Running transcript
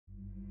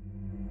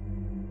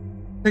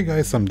Hey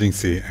guys, I'm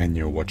DinXy and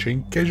you're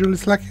watching Casually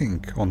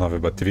Slacking on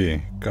Aveba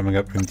TV. Coming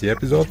up in the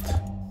episode,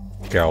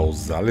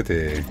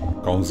 Causality.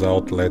 Comes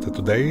out later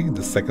today,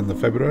 the 2nd of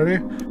February.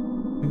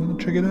 I'm gonna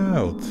check it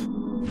out.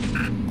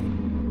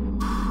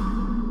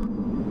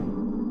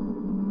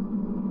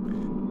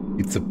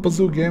 It's a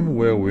puzzle game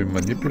where we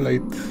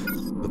manipulate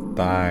the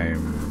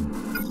time.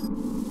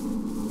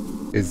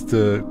 It's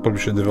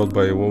published and developed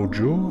by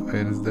Woju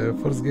and it's their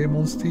first game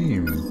on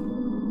Steam.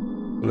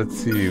 Let's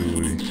see,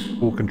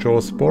 full controller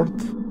support.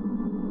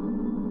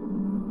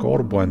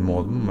 Core blind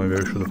mode, maybe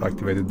I should have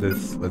activated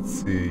this.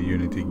 Let's see,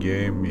 Unity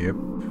game, yep.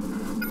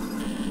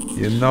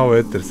 You know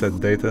it, reset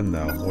data,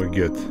 now we're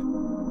good.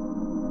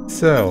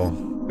 So,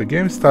 the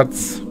game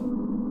starts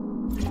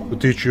to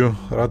teach you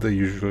rather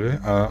usually.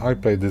 I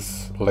played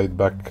this laid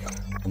back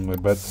on my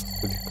bed,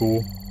 pretty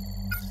cool.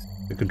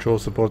 The control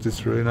support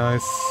is really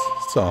nice.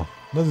 So,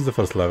 this is the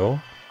first level.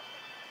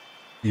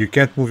 You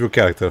can't move your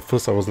character.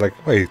 First I was like,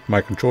 wait,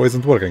 my control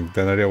isn't working.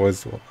 Then I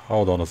realized,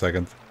 hold on a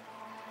second.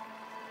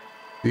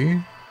 See?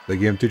 The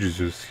game teaches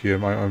you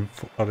here. I'm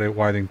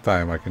rewinding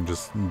time. I can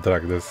just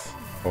drag this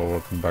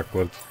forward and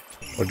backward.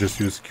 Or just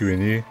use Q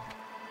and E.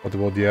 What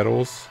about the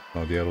arrows?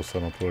 No, the arrows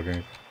are not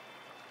working.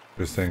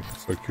 Interesting.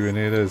 So Q and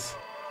E it is.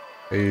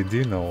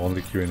 AED? No,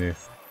 only Q and E.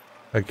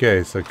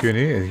 Okay, so Q and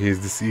E, and here's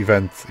this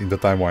event in the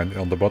timeline.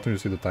 On the bottom you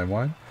see the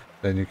timeline.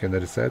 Then you can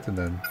reset and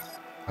then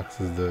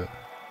access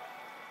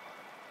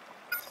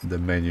the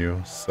menu.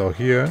 So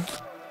here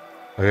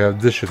I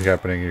have this shit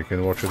happening. You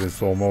can watch it in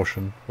slow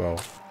motion. Well,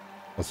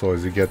 as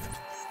always you get.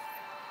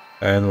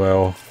 And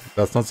well,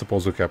 that's not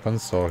supposed to happen.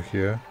 So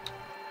here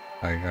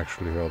I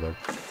actually held up.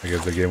 I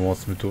guess the game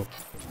wants me to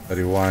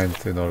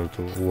rewind in order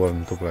to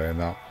learn to play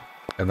now.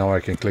 And now I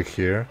can click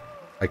here.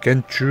 I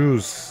can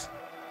choose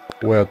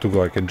where to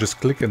go. I can just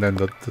click and then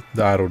the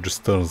arrow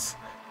just turns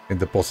in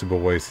the possible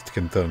ways it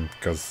can turn,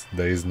 because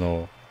there is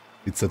no,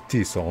 it's a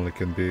T, so only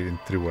can be in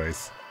 3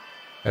 ways.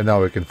 And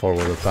now we can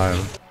forward the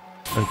time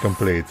and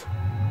complete.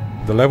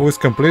 The level is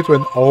complete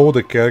when all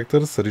the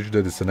characters reach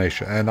the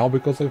destination. And now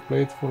because I've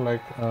played for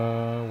like,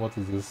 what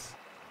is this?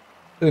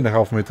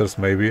 3.5 meters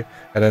maybe.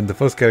 And then the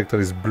first character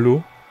is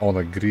blue on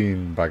a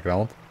green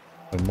background.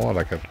 And more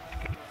like a,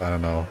 I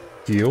don't know,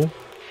 teal.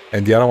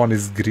 And the other one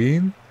is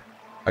green.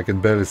 I can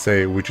barely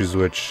say which is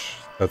which.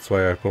 That's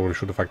why I probably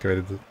should have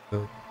activated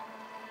the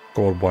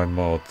color blind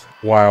mode.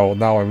 While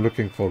now I'm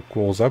looking for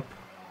close up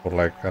for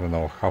like, I don't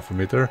know, half a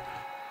meter.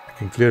 I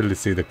can clearly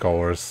see the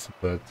colors,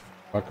 but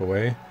back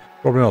away.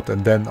 Probably not.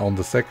 And then on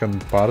the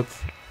second part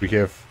we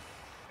have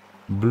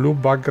blue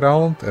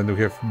background and we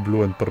have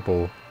blue and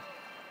purple.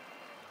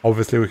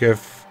 Obviously we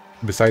have,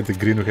 beside the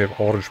green we have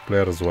orange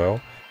player as well.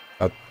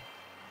 That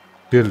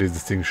clearly is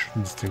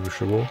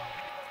distinguishable.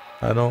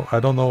 I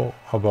don't know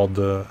about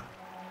the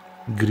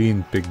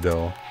green pick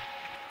though.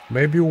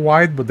 Maybe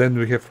white, but then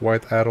we have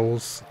white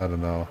arrows. I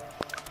don't know.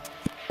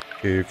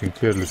 Okay, you can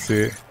clearly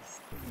see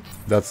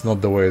that's not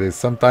the way it is.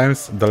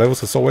 Sometimes the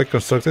levels are so well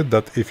constructed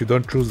that if you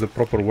don't choose the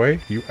proper way,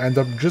 you end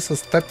up just a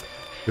step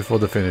before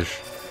the finish.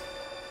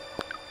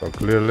 So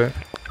clearly,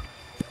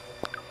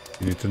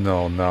 you need to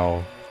know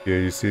now.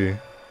 Here you see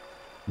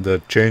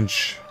the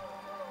change.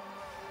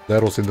 The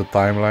arrows in the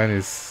timeline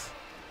is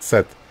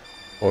set.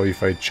 Or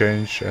if I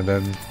change and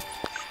then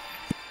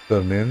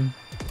turn in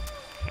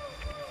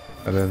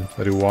and then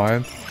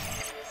rewind,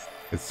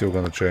 it's still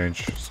gonna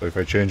change. So if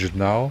I change it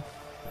now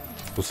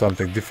to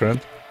something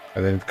different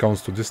and then it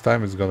comes to this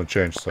time, it's gonna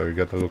change. So you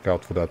gotta look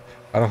out for that.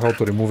 I don't know how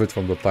to remove it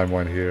from the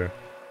timeline here.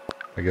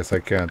 I guess I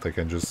can't. I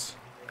can just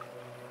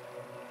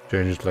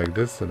change it like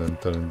this and then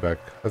turn it back.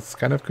 That's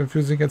kind of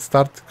confusing at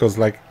start because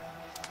like,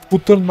 who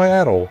turned my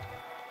arrow?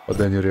 But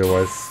then you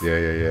realize,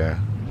 yeah,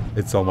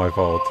 it's all my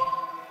fault.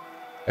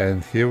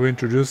 And here we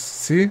introduce,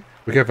 see,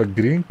 we have a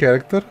green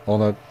character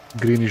on a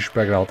greenish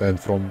background, and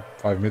from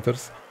 5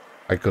 meters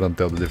I couldn't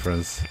tell the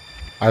difference.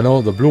 I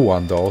know the blue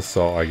one though,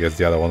 so I guess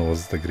the other one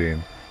was the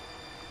green.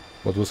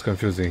 What was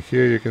confusing,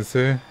 here you can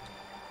see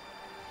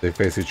they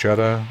face each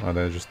other and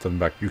then just turn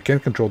back. You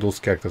can't control those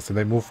characters and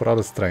they move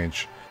rather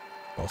strange.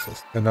 Also,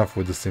 enough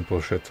with the simple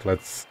shit.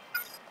 Let's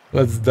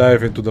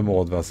dive into the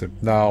more advanced.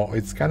 Now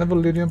it's kind of a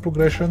linear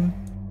progression.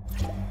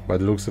 By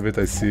the looks of it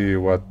I see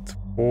what,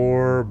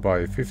 4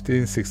 by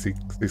 15, 60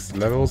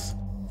 levels.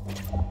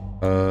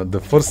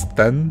 The first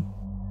 10,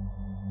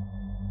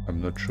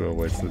 I'm not sure,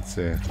 wait, let's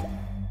see.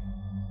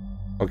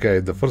 Okay,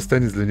 the first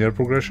 10 is linear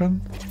progression,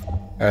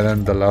 and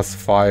then the last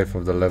 5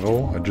 of the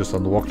level are just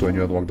unlocked when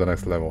you unlock the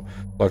next level.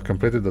 So I've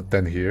completed the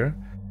 10 here,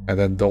 and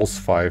then those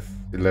 5,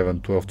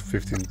 11, 12 to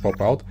 15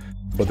 pop out,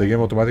 but the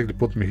game automatically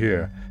put me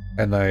here,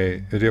 and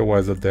I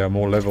realized that there are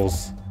more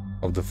levels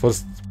of the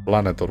first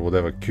planet or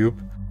whatever cube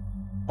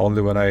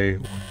only when I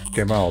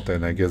came out,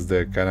 and I guess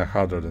they're kind of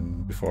harder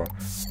than before.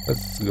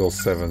 Let's go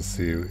 7,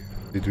 see.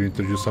 Did we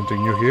introduce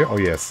something new here? Oh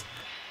yes,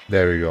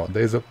 there we go.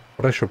 There is a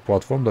pressure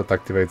platform that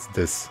activates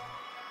this.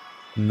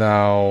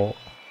 Now,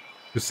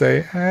 you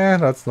say,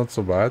 that's not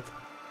so bad.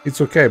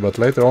 It's okay, but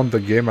later on the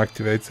game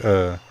activates,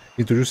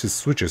 introduces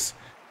switches.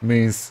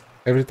 Means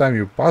every time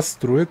you pass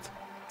through it,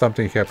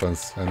 something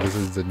happens, and this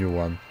is the new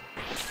one.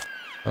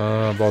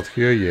 About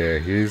here, yeah,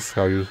 here's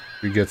how you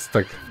get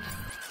stuck.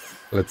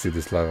 Let's see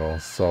this level.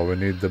 So we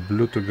need the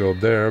blue to go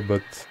there,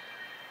 but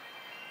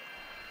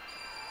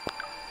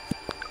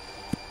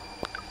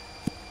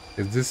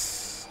is this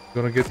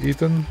gonna get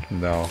eaten?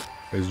 No,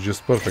 it's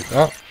just perfect.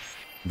 Ah,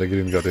 the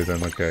green got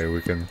eaten. Okay,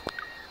 we can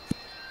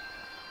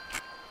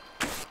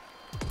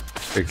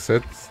fix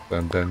it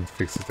and then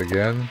fix it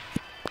again.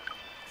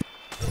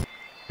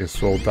 You can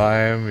slow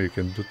time, you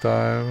can do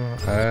time,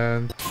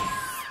 and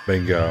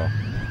bingo.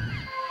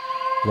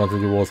 Want to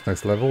do what's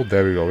next level?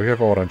 There we go. We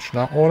have orange.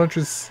 Now orange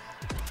is,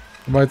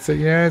 you might say,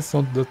 yeah, it's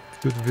not that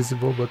good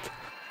visible, but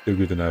still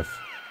good enough.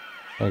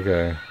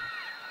 Okay.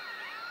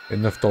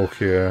 Enough talk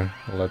here.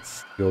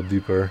 Let's go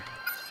deeper.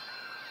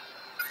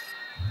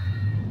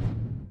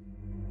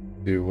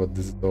 See what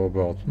this is all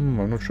about.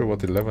 I'm not sure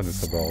what 11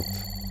 is about.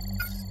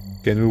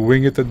 Can we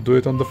wing it and do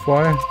it on the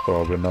fly?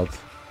 Probably not.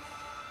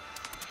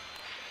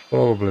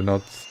 Probably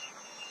not.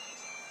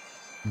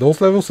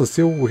 Those levels are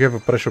still, we have a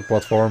pressure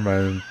platform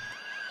and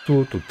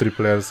 2 to 3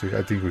 players.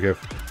 I think we have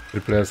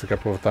 3 players a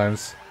couple of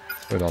times.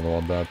 We don't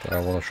want that. I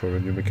want to show you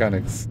new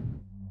mechanics.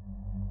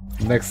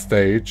 Next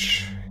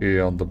stage,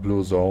 here on the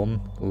blue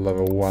zone,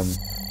 level 1.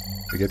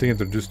 We're getting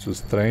introduced to a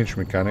strange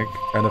mechanic,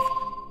 kind of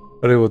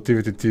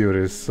relativity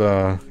theories.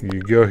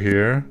 You go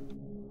here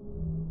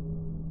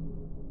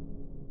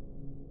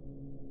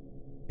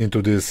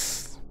into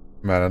this,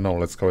 I don't know,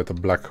 let's call it a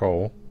black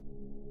hole.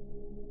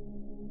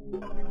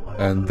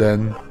 And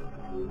then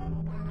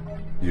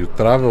you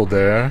travel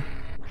there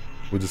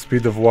with the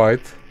speed of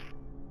light,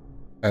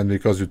 and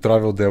because you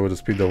travel there with the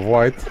speed of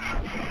light,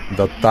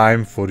 the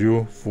time for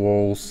you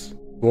falls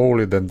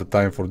slowly than the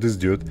time for this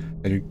dude,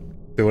 and you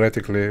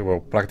theoretically, well,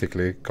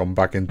 practically come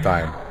back in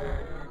time.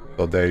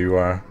 So there you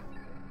are.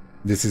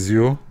 This is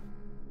you,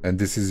 and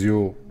this is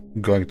you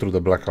going through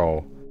the black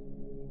hole,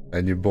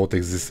 and you both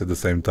exist at the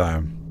same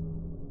time.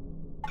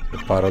 The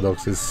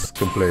paradox is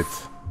complete.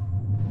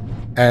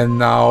 And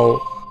now,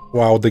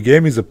 while the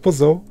game is a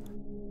puzzle,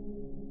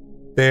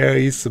 there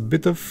is a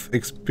bit of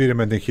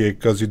experimenting here,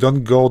 because you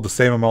don't go the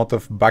same amount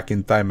of back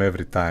in time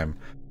every time.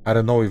 I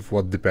don't know if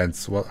what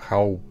depends,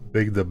 how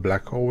big the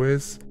black hole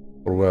is,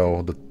 or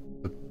well, the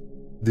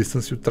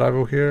distance you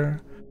travel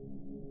here,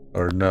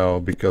 or no,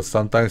 because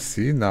sometimes,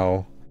 see,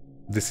 now,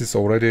 this is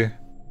already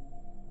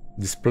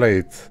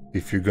displayed.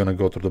 If you're gonna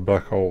go to the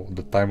black hole,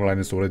 the timeline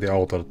is already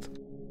altered.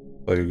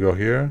 So you go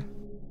here,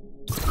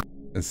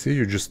 and see,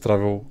 you just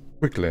travel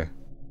quickly.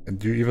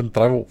 And you even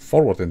travel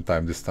forward in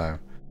time this time,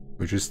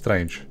 which is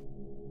strange.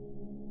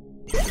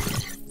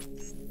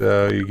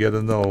 You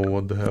gotta know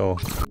what the hell.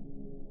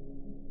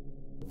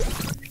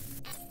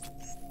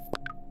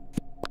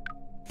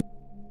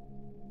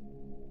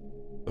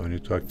 So we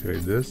need to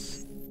activate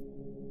this.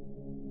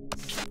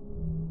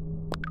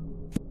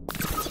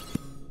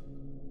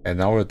 And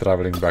now we're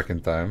traveling back in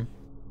time,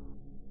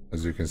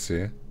 as you can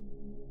see.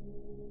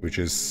 Which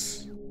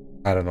is,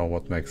 I don't know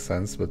what makes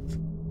sense, but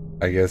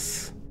I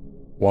guess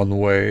one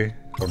way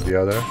or the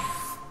other.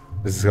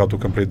 This is how to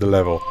complete the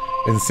level.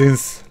 And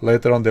since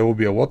later on there will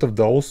be a lot of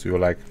those, you're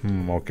like,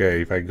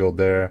 okay, if I go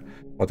there,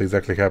 what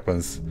exactly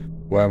happens?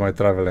 Why am I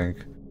traveling?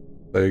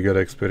 So you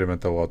gotta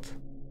experiment a lot.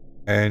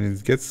 And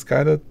it gets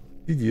kinda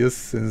tedious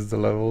since the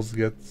levels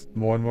get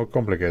more and more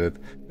complicated.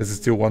 This is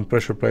still 1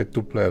 pressure plate,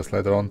 2 players.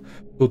 Later on,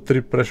 2,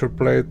 3 pressure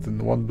plate and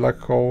 1 black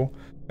hole.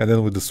 And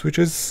then with the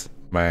switches,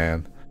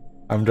 man,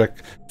 I'm like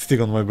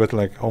sitting on my bed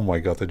like, oh my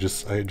god, I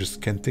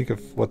just can't think of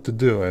what to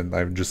do, and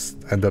I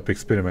just end up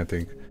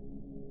experimenting.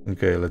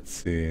 Okay, let's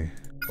see.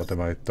 What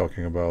am I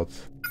talking about?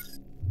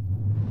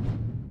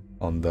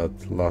 On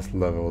that last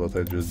level that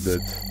I just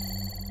did.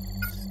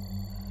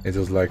 It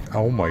was like,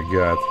 oh my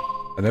god.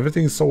 And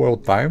everything is so well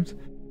timed.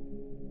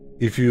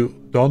 If you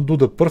don't do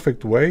the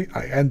perfect way,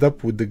 I end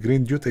up with the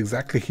green dude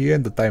exactly here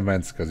and the time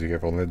ends, because you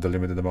have only the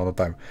limited amount of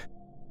time.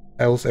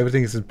 Else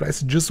everything is in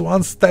place, just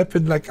one step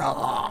in, like,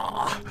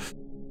 ah.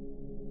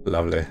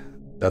 Lovely.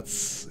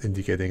 That's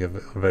indicating a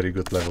very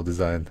good level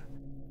design.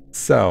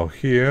 So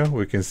here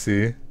we can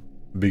see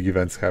big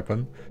events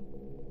happen.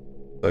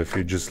 So if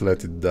you just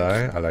let it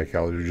die, I like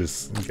how you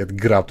just get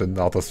grabbed in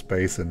outer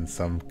space and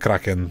some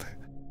kraken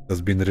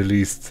has been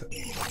released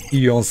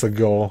eons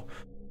ago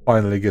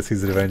finally gets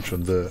his revenge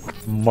on the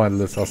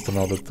mindless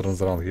astronaut that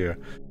runs around here.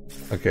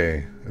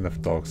 Okay, enough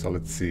talk, so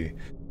let's see.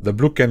 The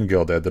blue can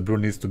go there, the blue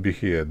needs to be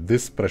here.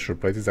 This pressure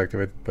plate is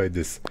activated by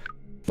this,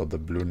 so the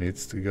blue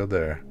needs to go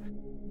there.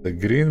 The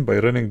green, by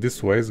running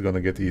this way, is gonna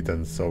get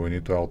eaten, so we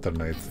need to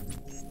alternate.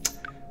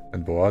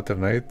 And by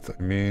alternate,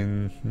 I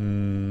mean,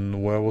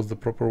 where was the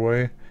proper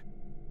way?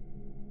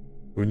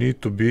 We need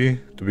to be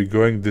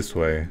going this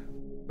way,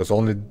 because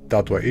only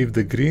that way. If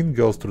the green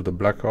goes through the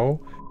black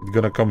hole, it's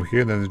gonna come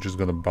here, and then it's just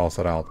gonna bounce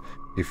around.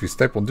 If you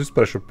step on this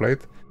pressure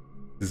plate,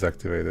 it's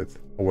activated.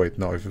 Oh wait,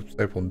 no, if you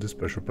step on this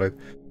pressure plate,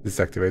 it's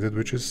activated,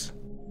 which is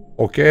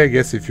okay, I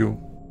guess. If you,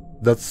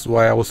 that's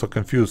why I was so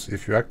confused.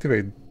 If you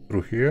activate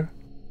through here.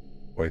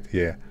 Wait,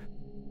 yeah.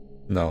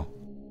 No.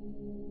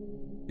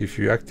 If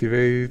you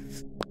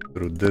activate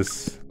through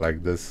this,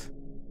 like this.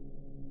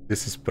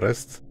 This is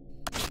pressed.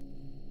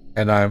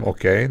 And I'm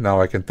okay.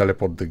 Now I can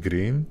teleport the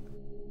green.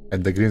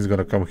 And the green is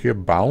gonna come here,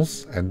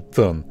 bounce, and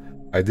turn.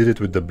 I did it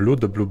with the blue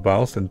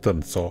bounced and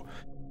turned. So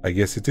I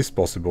guess it is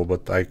possible,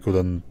 but I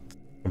couldn't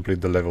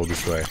complete the level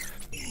this way.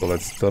 So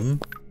let's turn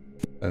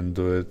and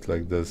do it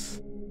like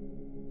this.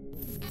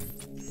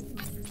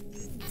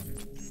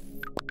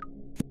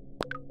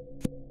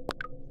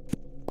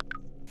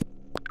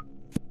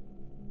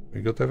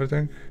 We got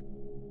everything?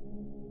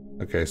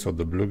 Okay, so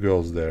the blue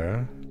goes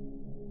there.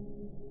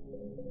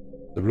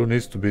 The blue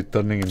needs to be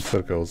turning in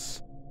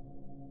circles.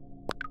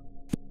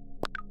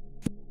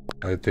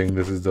 I think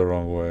this is the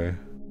wrong way.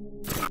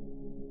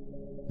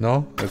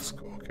 No? It's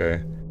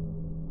okay.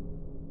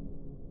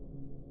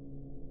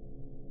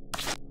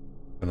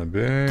 Gonna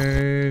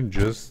be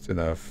just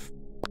enough.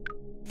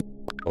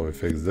 So we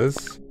fix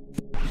this.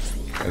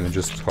 And then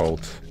just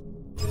hold.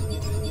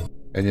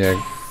 And yeah,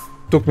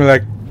 took me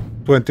like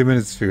 20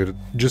 minutes to figure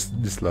just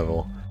this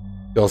level.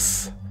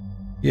 Because,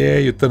 yeah,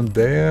 you turn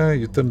there,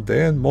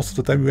 and most of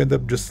the time you end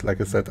up just,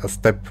 like I said, a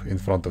step in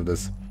front of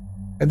this.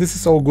 And this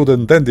is all good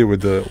and dandy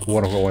with the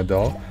one who went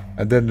down.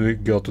 And then we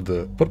go to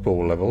the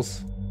purple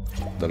levels.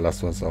 The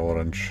last ones are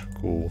orange.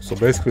 Cool. So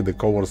basically the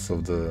covers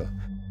of the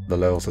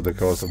levels are the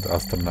covers of the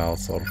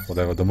astronauts or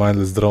whatever. The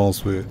mindless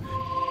drones we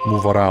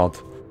move around.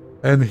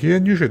 And here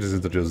new shit is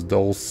introduced.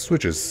 Those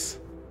switches.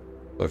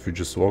 So if you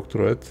just walk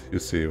through it, you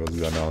see what's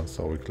going on.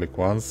 So we click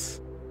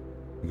once.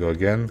 Go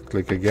again.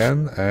 Click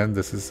again. And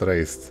this is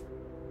raised.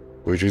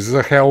 Which is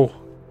a hell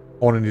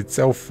on in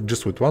itself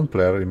just with one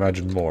player.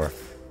 Imagine more.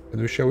 And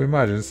we shall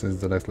imagine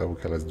since the next level.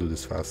 Okay, let's do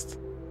this fast.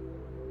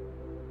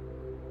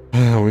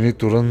 We need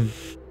to run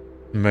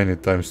many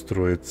times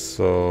through it,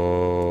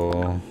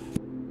 so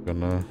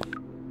gonna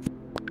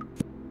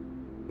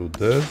do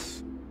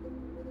this.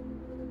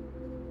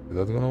 Is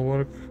that gonna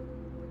work?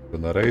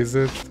 Gonna raise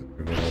it.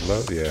 We're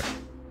gonna yeah.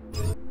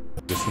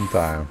 Just in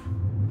time.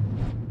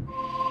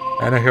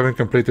 And I haven't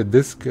completed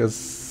this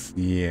because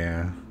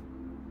yeah.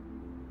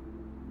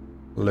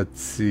 Let's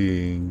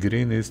see.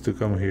 Green needs to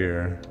come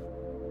here.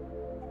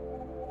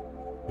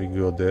 We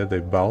go there, they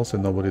bounce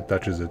and nobody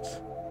touches it.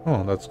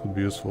 Oh, that could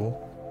be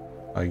useful.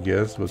 I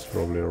guess, but it's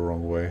probably a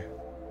wrong way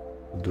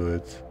to do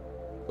it.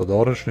 So the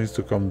orange needs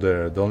to come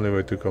there. The only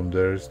way to come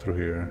there is through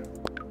here.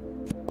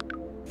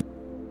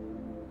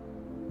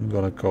 I'm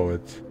gonna call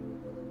it.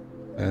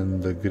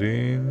 And the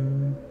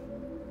green...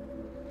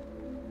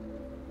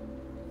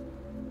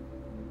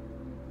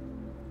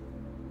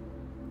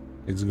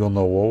 It's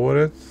gonna lower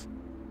it.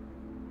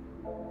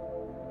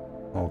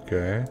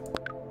 Okay.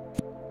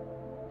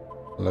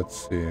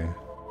 Let's see.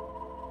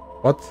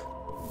 What?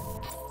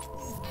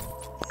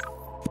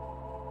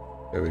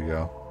 There we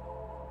go.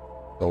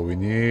 So we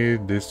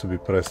need this to be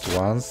pressed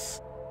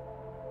once.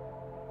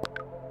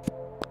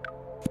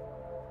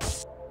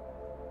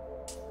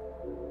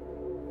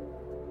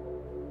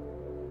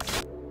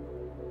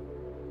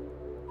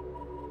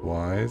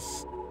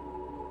 Twice.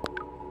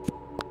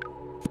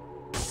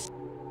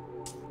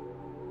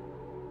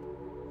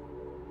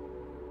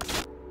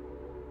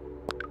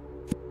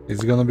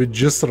 It's gonna be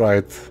just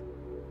right.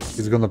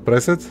 He's gonna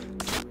press it.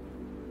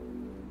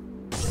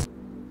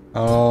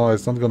 Oh,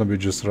 it's not gonna be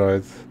just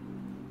right.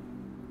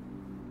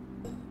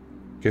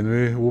 Can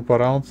we whoop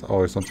around?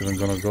 Oh, it's not even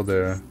gonna go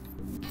there.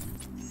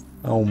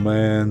 Oh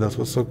man, that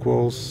was so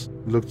close.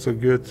 Looked so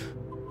good.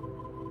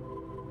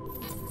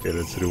 Okay,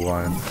 let's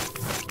rewind.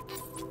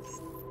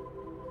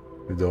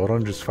 The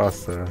orange is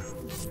faster.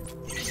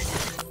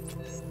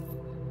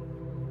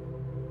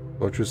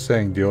 What you're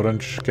saying, the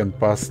orange can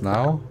pass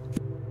now?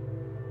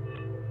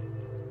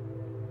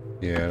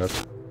 Yeah,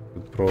 that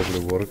would probably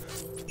work.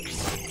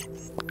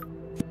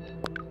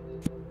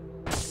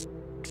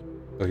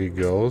 So he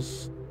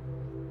goes,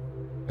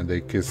 and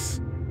they kiss,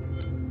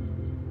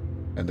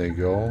 and they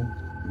go,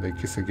 and they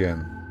kiss again.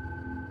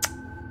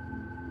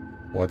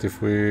 What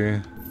if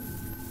we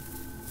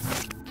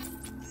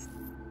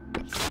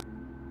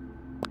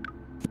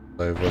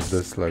divert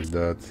this like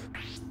that?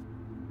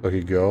 So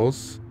he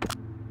goes,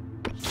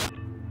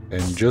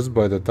 and just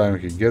by the time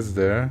he gets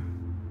there,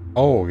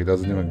 oh, he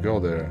doesn't even go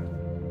there.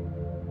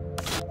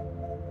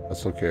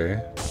 That's okay.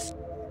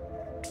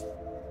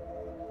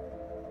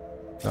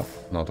 No,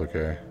 not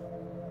okay.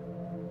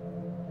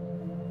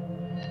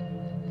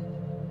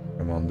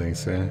 Come on,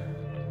 DinXy.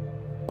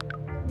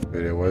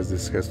 Really, why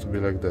this has to be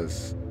like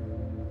this?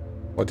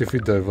 What if we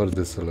divert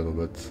this a little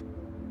bit?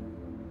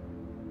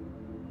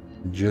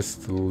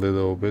 Just a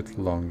little bit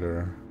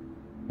longer.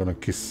 I'm gonna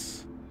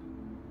kiss.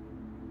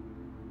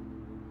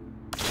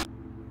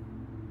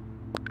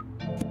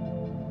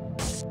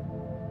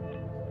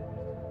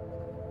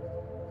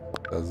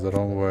 That's the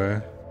wrong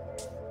way.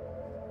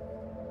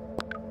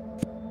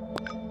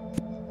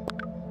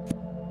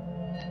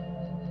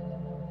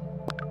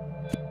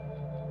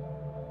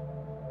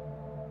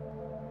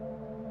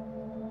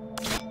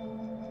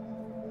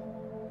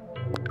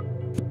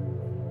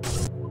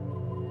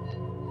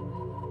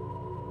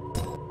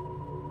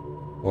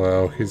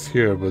 Well, he's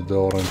here, but the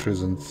orange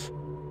isn't.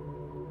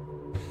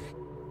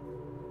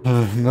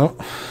 No,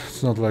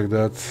 it's not like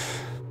that.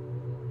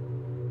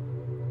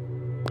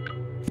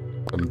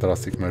 Some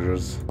drastic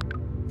measures.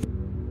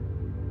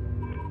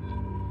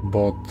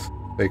 Bot,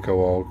 take a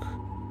walk.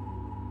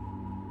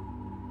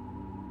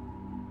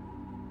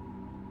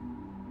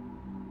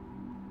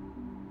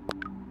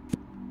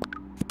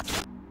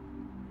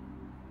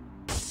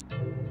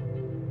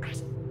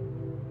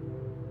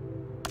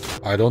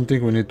 I don't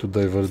think we need to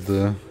divert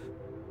the...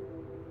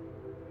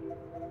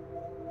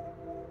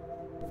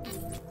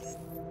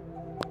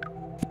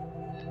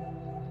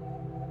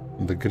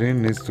 The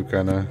green needs to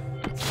kinda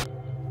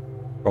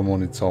come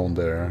on its own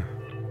there.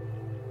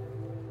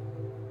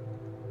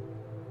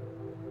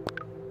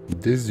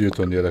 This dude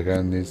on the other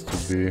hand needs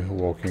to be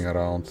walking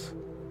around.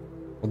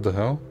 What the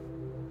hell?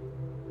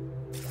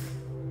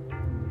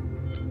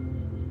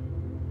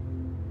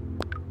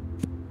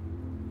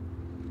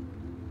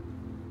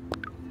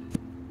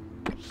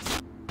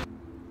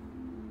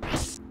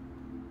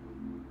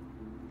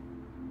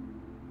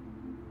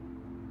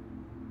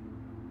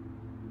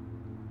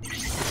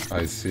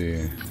 I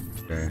see.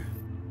 Okay.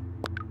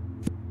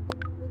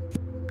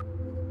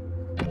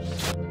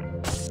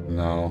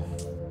 No.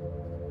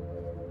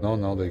 No,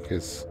 now they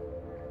kiss.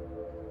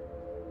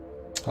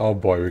 Oh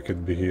boy, we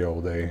could be here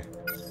all day.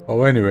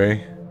 Oh,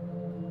 anyway.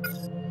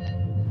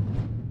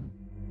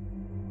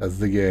 That's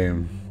the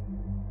game.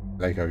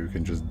 I like how you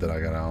can just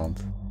drag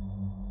around.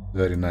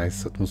 Very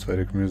nice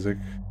atmospheric music.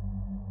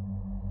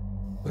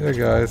 So yeah,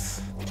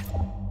 guys.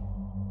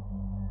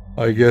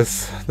 I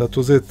guess that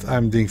was it.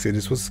 I'm DinXy.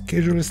 This was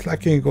Casually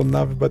Slacking on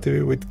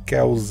Navi with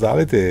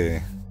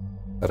Causality.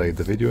 Rate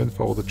the video and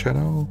follow the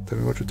channel. Tell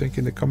me what you think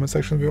in the comment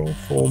section below.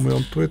 Follow me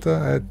on Twitter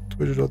at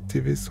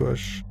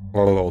twitch.tv/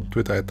 on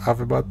Twitter at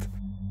Avebat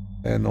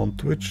and on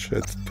Twitch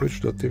at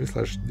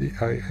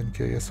twitch.tv/DinXy.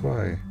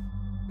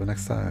 See you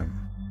next time.